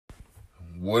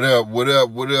What up, what up,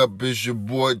 what up? It's your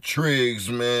boy Triggs,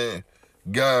 man.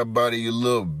 God body, you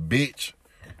little bitch.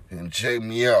 And check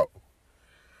me out.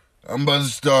 I'm about to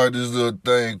start this little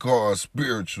thing called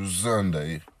Spiritual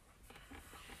Sunday.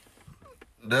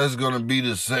 That's gonna be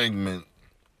the segment,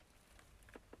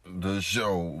 the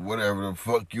show, whatever the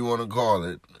fuck you wanna call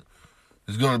it.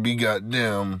 It's gonna be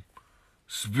goddamn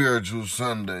Spiritual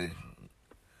Sunday.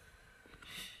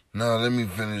 Now let me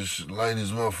finish light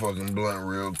this motherfucking blunt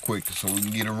real quick so we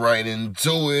can get right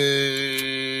into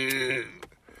it.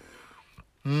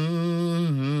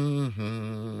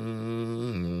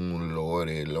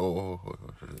 Lordy Lord.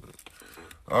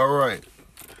 Alright.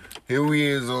 Here we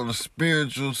is on a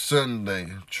Spiritual Sunday.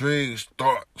 Triggs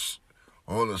thoughts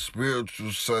on a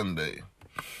Spiritual Sunday.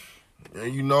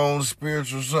 And you know, on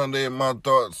Spiritual Sunday, my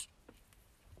thoughts,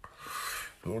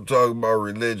 we'll talk about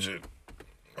religion.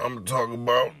 I'm going to talk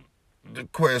about the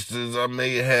questions I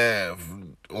may have,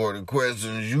 or the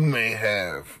questions you may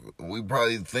have. We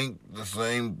probably think the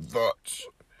same thoughts.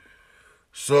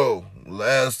 So,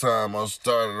 last time I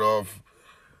started off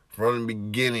from the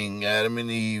beginning, Adam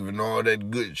and Eve and all that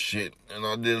good shit, and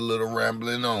I did a little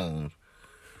rambling on.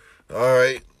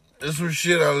 Alright, this was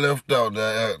shit I left out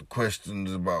that I had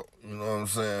questions about, you know what I'm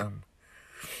saying?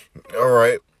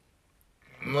 Alright,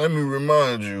 let me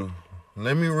remind you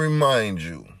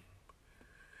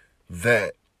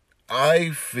that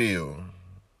I feel,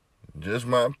 just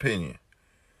my opinion,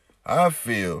 I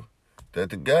feel that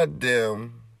the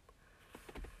goddamn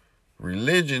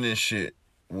religion and shit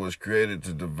was created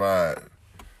to divide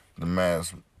the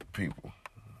mass people.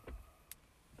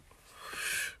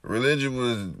 Religion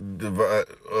was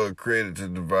created to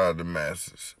divide the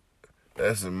masses.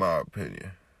 That's in my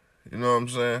opinion. You know what I'm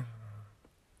saying?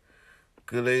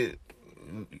 Because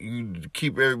you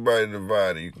keep everybody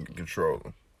divided, you can control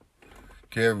them.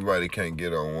 Everybody can't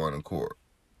get on one accord.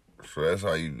 So that's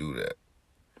how you do that.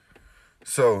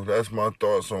 So that's my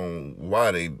thoughts on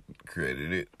why they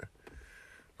created it.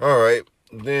 Alright,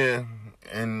 then,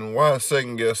 and why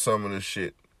second guess some of the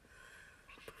shit?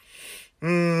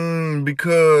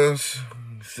 Because,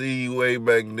 see, way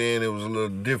back then it was a little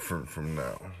different from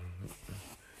now.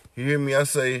 You hear me? I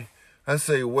say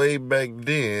way back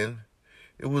then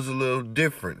it was a little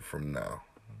different from now.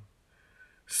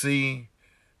 See,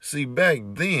 back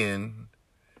then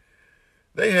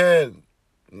they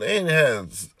didn't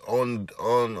have on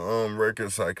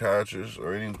record psychiatrists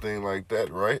or anything like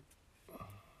that, right?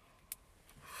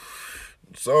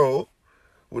 So,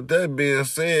 with that being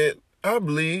said, I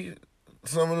believe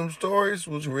some of them stories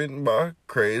was written by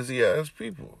crazy ass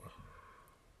people.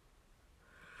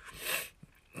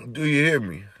 Do you hear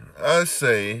me? I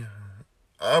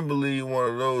believe one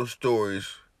of those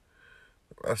stories,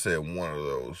 I said one of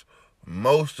those,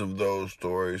 most of those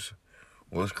stories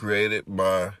was created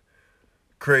by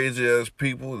crazy ass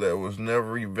people that was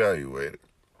never evaluated.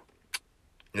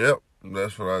 Yep,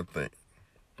 that's what I think.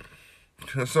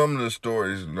 Because some of the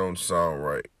stories don't sound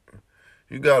right.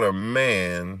 You got a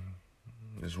man,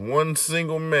 this one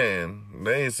single man,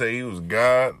 they ain't say he was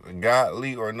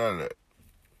godly or none of that.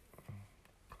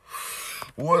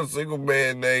 One single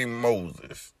man named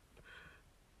Moses.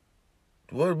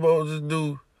 What did Moses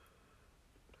do?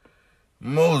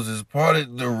 Moses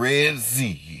parted the Red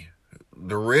Sea.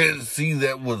 The Red Sea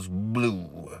that was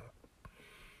blue.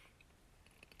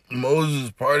 Moses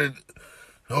parted...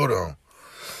 Hold on.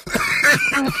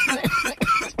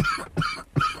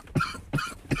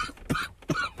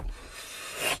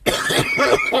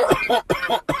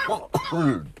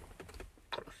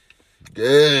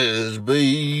 Gas,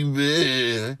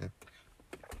 baby.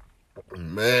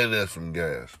 Man, that's some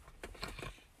gas.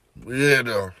 Yeah,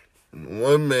 though.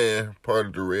 One man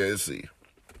parted the Red Sea.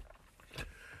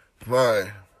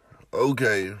 Fine.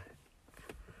 Okay.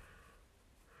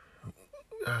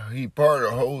 He parted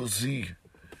a whole sea.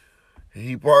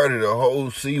 He parted a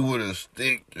whole sea with a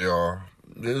stick, y'all.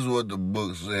 This is what the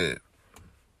book said.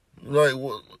 Like,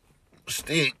 what?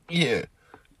 Stick? Yeah.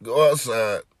 Go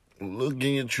outside. Look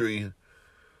in your tree.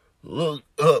 Look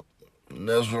up. And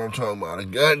that's what I'm talking about. A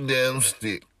goddamn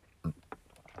stick.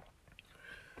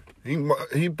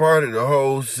 He parted the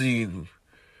whole sea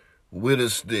with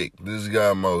a stick. This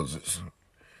guy Moses.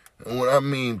 And when I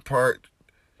mean part,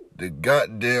 the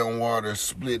goddamn water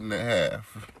split in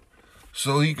half.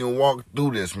 So he can walk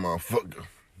through this motherfucker.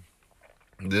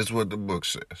 This is what the book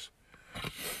says.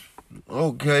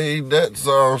 Okay, that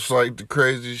sounds like the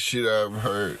craziest shit I've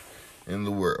heard in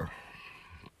the world.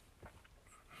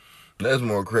 That's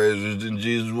more crazy than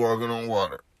Jesus walking on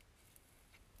water.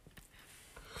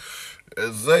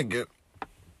 And second,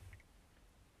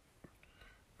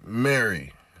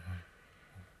 Mary.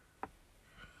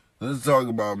 Let's talk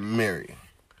about Mary.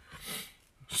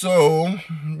 So,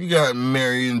 you got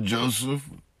Mary and Joseph.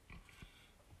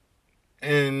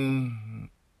 And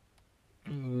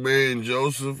Mary and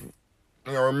Joseph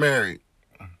are married.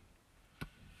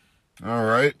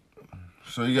 Alright?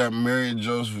 So you got Mary and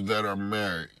Joseph that are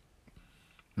married.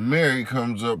 Mary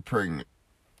comes up pregnant.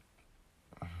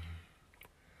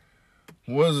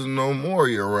 Wasn't no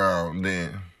Maury around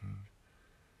then.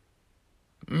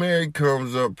 Mary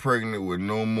comes up pregnant with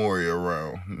no Maury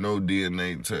around. No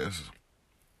DNA test.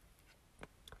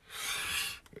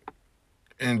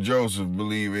 And Joseph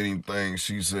believe anything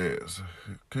she says.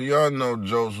 Cause y'all know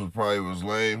Joseph probably was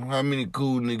lame. How many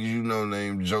cool niggas you know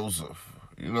named Joseph?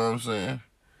 You know what I'm saying?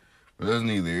 But that's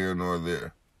neither here nor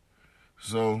there.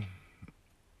 So,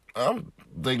 I'm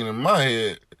thinking in my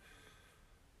head,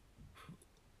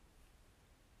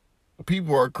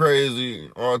 people are crazy,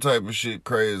 all type of shit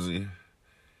crazy.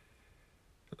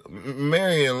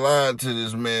 Mary lied to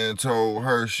this man, told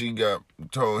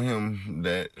him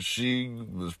that she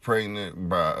was pregnant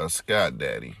by a Scott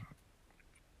daddy.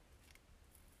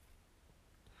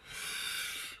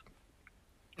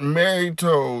 Mary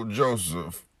told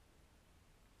Joseph,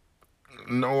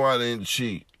 no, I didn't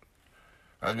cheat.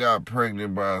 I got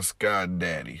pregnant by a Scott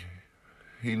daddy.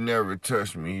 He never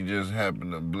touched me. He just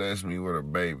happened to bless me with a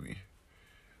baby.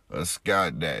 A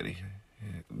Scott daddy.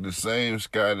 The same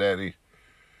Scott daddy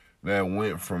that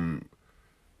went from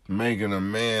making a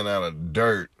man out of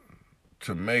dirt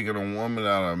to making a woman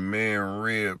out of man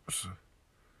ribs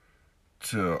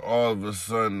to all of a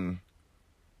sudden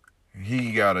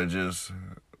he gotta just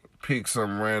pick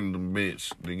some random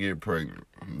bitch to get pregnant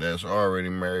that's already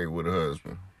married with a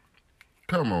husband.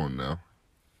 Come on now.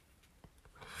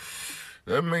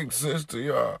 That makes sense to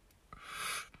y'all.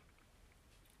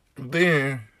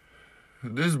 Then,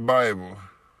 this Bible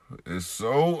is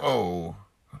so old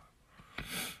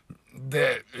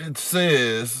that it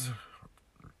says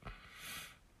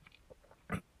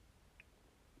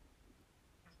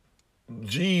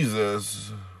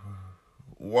Jesus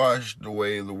washed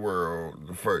away the world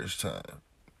the first time.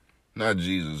 Not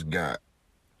Jesus, God.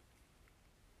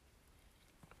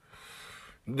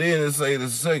 Then it say the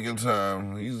second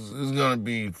time, it's gonna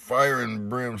be fire and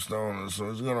brimstone, so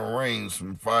it's gonna rain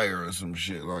some fire or some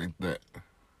shit like that.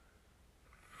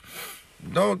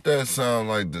 Don't that sound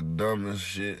like the dumbest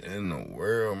shit in the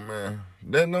world, man?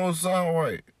 That don't sound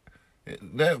right.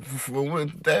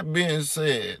 With that being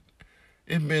said,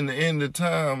 it's been the end of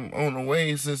time on the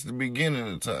way since the beginning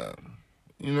of time.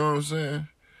 You know what I'm saying?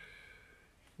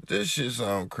 This shit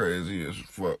sound crazy as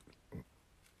fuck.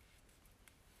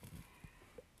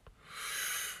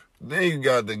 Then you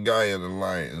got the guy in the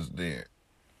lion's den.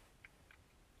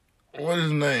 What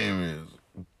his name is?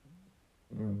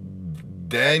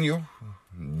 Daniel?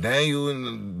 Daniel's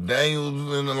in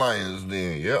the lion's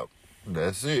den. Yep,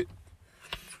 that's it.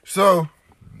 So,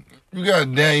 you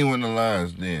got Daniel in the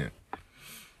lion's den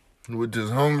with this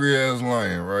hungry ass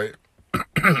lion, right?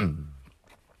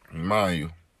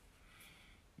 Mind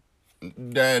you,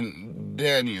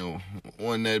 Daniel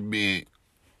wasn't that big.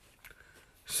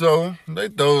 So, they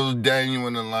throw Daniel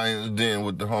in the lion's den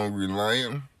with the hungry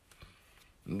lion.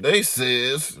 They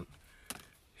says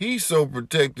he's so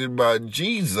protected by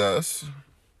Jesus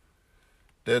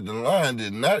that the lion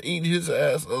did not eat his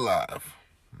ass alive.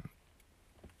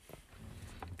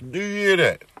 Do you hear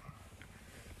that?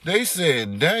 They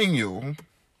said Daniel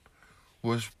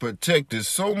was protected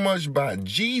so much by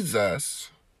Jesus.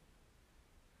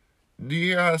 Do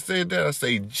you hear how I said that? I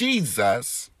say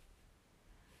Jesus.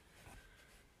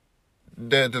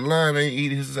 That the lion ain't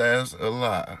eat his ass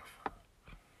alive.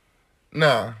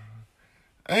 Now,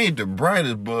 I ain't the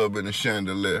brightest bulb in the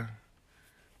chandelier,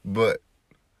 but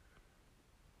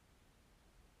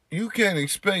you can't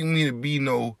expect me to be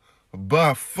no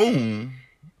buffoon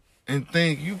and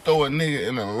think you throw a nigga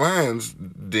in a lion's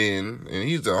den and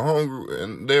he's there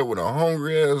with a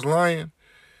hungry ass lion,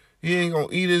 he ain't gonna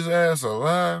eat his ass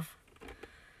alive.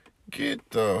 Get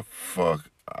the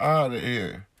fuck out of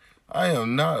here. I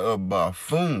am not a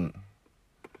buffoon.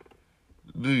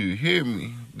 Do you hear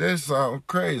me? That sounds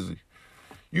crazy.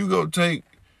 You go take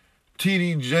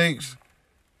T.D. Jakes,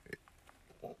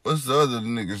 what's the other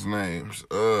niggas' names?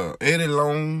 Eddie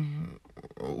Long,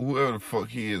 whoever the fuck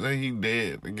he is. Ain't he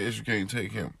dead? I guess you can't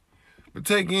take him. But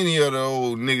take any of the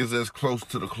old niggas that's close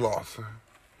to the cloth.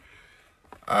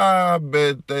 I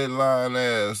bet they lying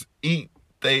ass eat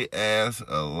they ass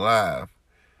alive.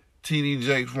 T.D.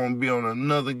 Jakes won't be on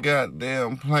another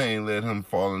goddamn plane, let him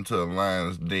fall into a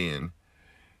lion's den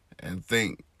and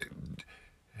think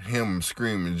him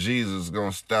screaming Jesus is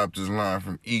gonna stop this lion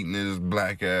from eating his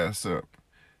black ass up.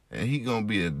 And he gonna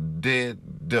be a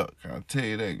dead duck. I'll tell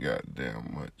you that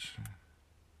goddamn much.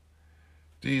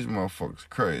 These motherfuckers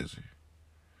crazy.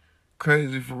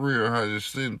 Crazy for real. I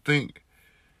just didn't think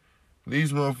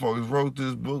these motherfuckers wrote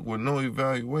this book with no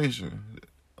evaluation.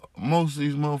 Most of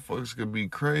these motherfuckers could be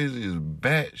crazy as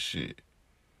bat shit.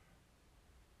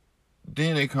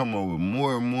 Then they come up with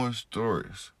more and more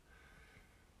stories.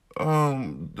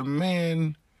 The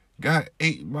man got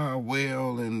ate by a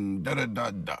whale and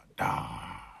da-da-da-da-da.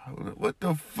 What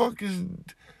the fuck is...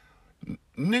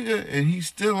 Nigga, and he's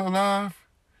still alive?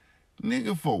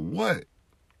 Nigga, for what?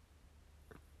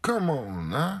 Come on,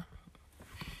 nah.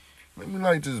 Let me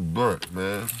light this blunt,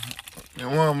 man.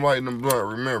 And while I'm lighting the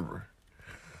blunt, remember,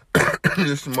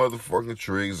 this motherfucking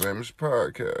Triggs Amos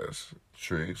Podcast.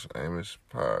 Triggs Amos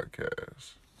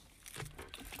Podcast.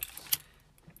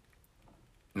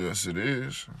 Yes, it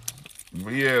is.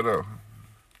 But yeah, though.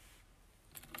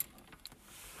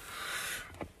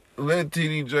 Let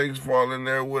TD Jakes fall in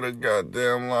there with a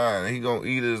goddamn line. He gonna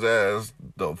eat his ass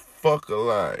the fuck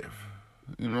alive.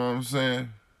 You know what I'm saying?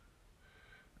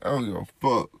 I don't give a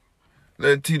fuck.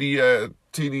 Let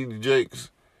TD Jakes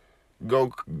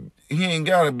go. He ain't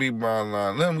gotta be by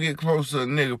line. Let him get close to a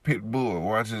nigga pit bull.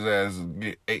 Watch his ass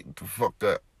get ate the fuck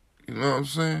up. You know what I'm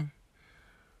saying?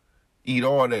 Eat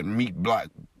all that meat block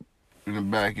in the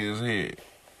back of his head.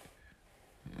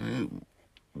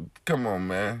 Come on,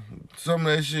 man. Some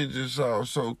of that shit just sounds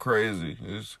so crazy.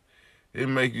 It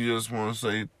make you just want to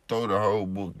say, throw the whole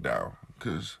book down.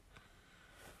 Because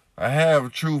a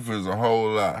half truth is a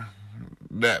whole lie.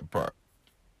 That part.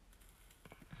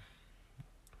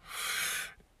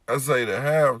 I say the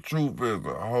half truth is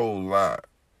a whole lie.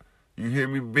 You hear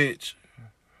me, bitch?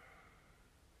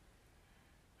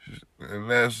 And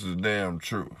that's the damn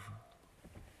truth.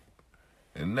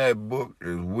 And that book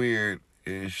is weird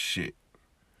as shit.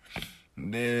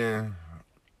 Then,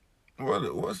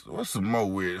 what's some more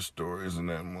weird stories in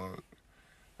that mug?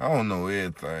 I don't know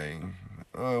everything.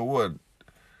 What?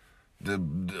 The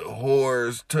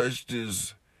whores touched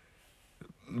his...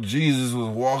 Jesus was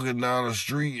walking down the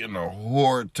street and a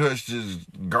whore touched his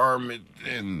garment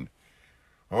and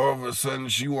all of a sudden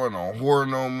she wasn't a whore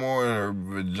no more and her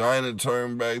vagina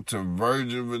turned back to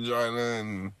virgin vagina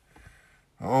and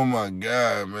oh my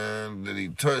God, man. Then he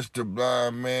touched the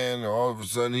blind man and all of a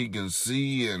sudden he can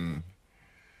see and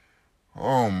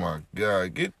oh my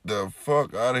God, get the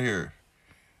fuck out of here.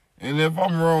 And if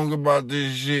I'm wrong about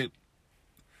this shit,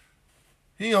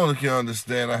 he only can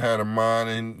understand I had a mind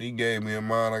and he gave me a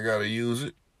mind, I gotta use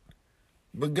it.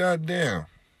 But goddamn,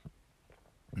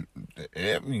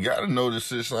 you gotta know this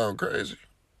shit sound crazy.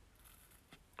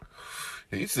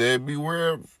 He said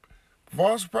beware of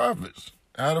false prophets.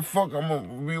 How the fuck I'm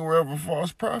gonna beware of a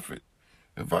false prophet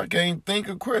if I can't think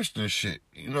of question shit?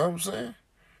 You know what I'm saying?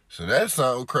 So that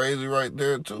sounds crazy right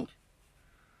there too.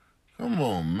 Come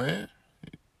on, man.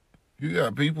 You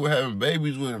got people having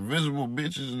babies with invisible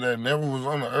bitches that never was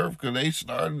on the earth because they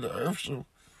started the earth. So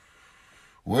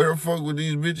where the fuck would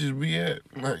these bitches be at?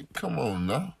 Like, come on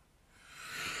now.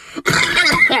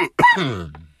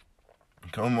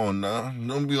 Come on now.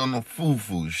 Don't be on no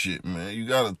foo-foo shit, man. You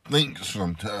gotta think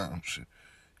sometimes.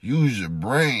 Use your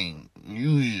brain.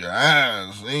 Use your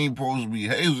eyes. They ain't supposed to be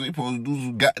hazels. They supposed to do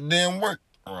some goddamn work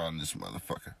around this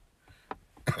motherfucker.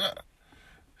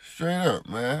 Straight up,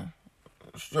 man.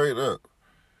 Straight up.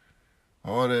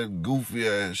 All that goofy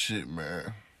ass shit,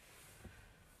 man.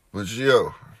 But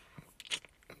yo,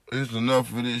 it's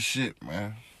enough of this shit,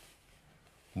 man.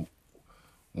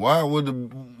 Why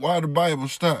the Bible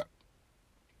stop?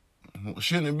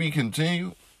 Shouldn't it be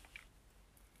continued?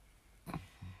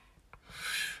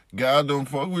 God don't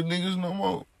fuck with niggas no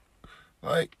more.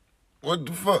 Like, what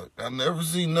the fuck? I never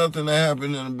see nothing that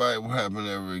happened in the Bible happen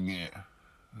ever again.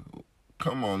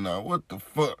 Come on now, what the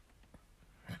fuck?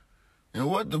 And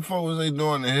what the fuck was they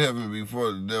doing in heaven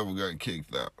before the devil got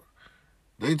kicked out?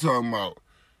 They talking about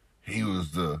he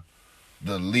was the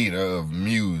leader of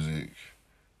music.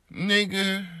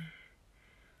 Nigga,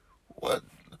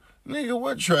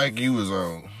 what track you was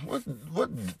on?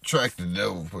 What track the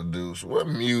devil produced? What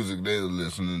music they was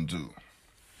listening to?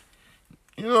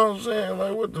 You know what I'm saying?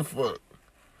 Like, what the fuck?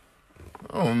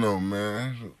 I don't know,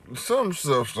 man. Some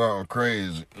stuff sound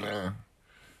crazy, man.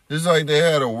 It's like they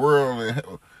had a world in...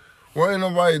 Why ain't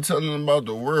nobody telling them about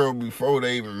the world before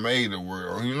they even made the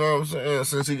world? You know what I'm saying?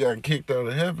 Since he got kicked out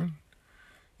of heaven.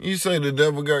 You say the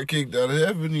devil got kicked out of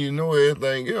heaven, you know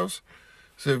everything else.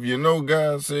 So if you know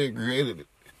God said created it,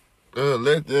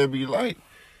 let there be light.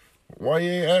 Why you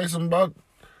ain't asking about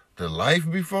the life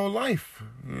before life?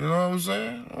 You know what I'm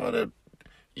saying? All that,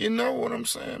 you know what I'm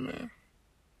saying, man?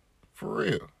 For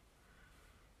real.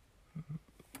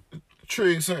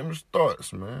 Triggs Amos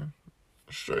thoughts, man.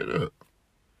 Straight up.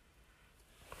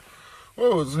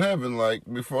 What was heaven like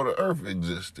before the earth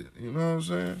existed? You know what I'm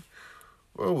saying?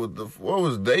 What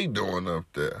was they doing up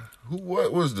there?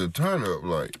 What was the turn up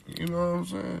like? You know what I'm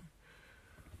saying?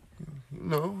 You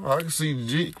know, I can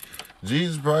see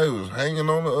Jesus probably was hanging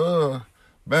on the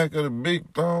back of the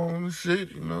big throne and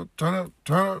shit. You know, turn up.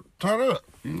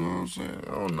 You know what I'm saying?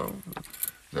 I don't know. Is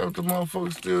that what the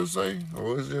motherfuckers still say,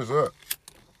 or is it just up?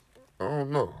 I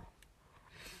don't know.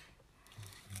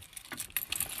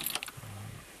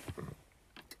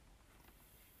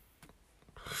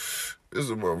 This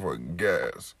is a motherfucking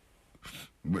gas.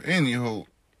 But anywho,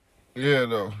 yeah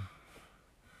though.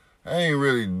 I ain't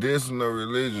really dissing no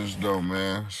religions though,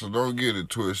 man. So don't get it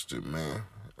twisted, man.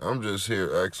 I'm just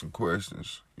here asking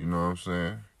questions. You know what I'm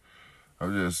saying?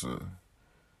 I'm just a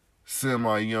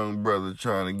semi-young brother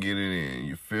trying to get it in.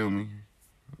 You feel me?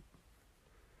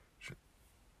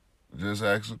 Just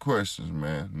asking questions,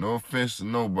 man. No offense to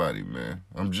nobody, man.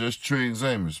 I'm just Triggs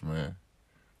Amos, man.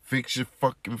 Fix your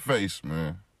fucking face,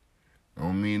 man.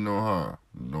 Don't mean no harm.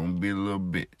 Don't be a little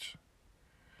bitch.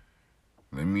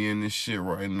 Let me in this shit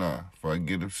right now before I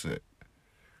get upset.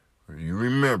 You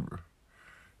remember,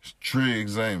 it's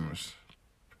Triggs Amos.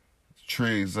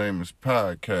 Triggs Amos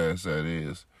podcast, that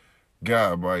is.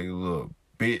 God by you little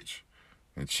bitch.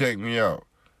 And check me out.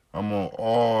 I'm on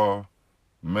all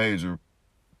major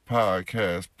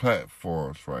podcast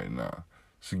platforms right now.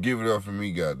 So give it up for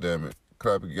me, goddammit.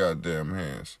 Clap your goddamn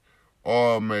hands.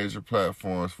 All major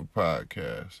platforms for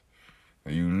podcasts.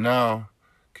 And you now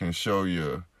can show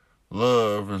your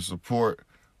love and support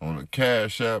on the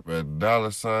Cash App at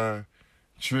 $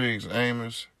 Triggs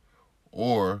Amos,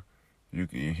 or you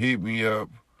can hit me up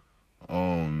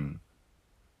on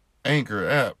Anchor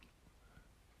app,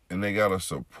 and they got a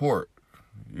support.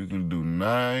 You can do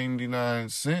 99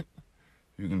 cents,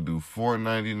 you can do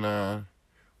 $4.99,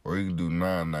 or you can do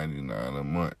 $9.99 a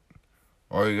month.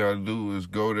 All you gotta do is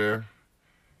go there,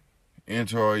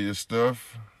 enter all your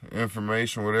stuff,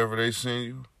 information, whatever they send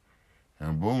you,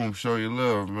 and boom, show your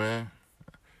love, man.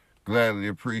 Gladly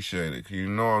appreciate it. 'Cause you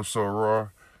know I'm so raw,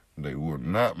 they will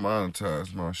not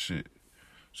monetize my shit.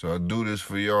 So I do this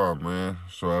for y'all, man.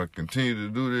 So I continue to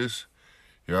do this.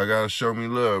 Y'all gotta show me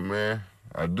love, man.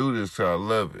 I do this 'cause I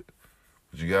love it.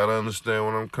 But you gotta understand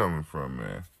where I'm coming from,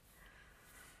 man.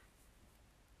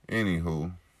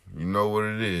 Anywho, you know what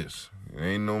it is. It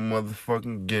ain't no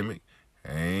motherfucking gimmick.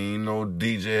 Ain't no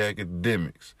DJ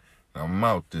academics. I'm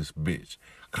out this bitch.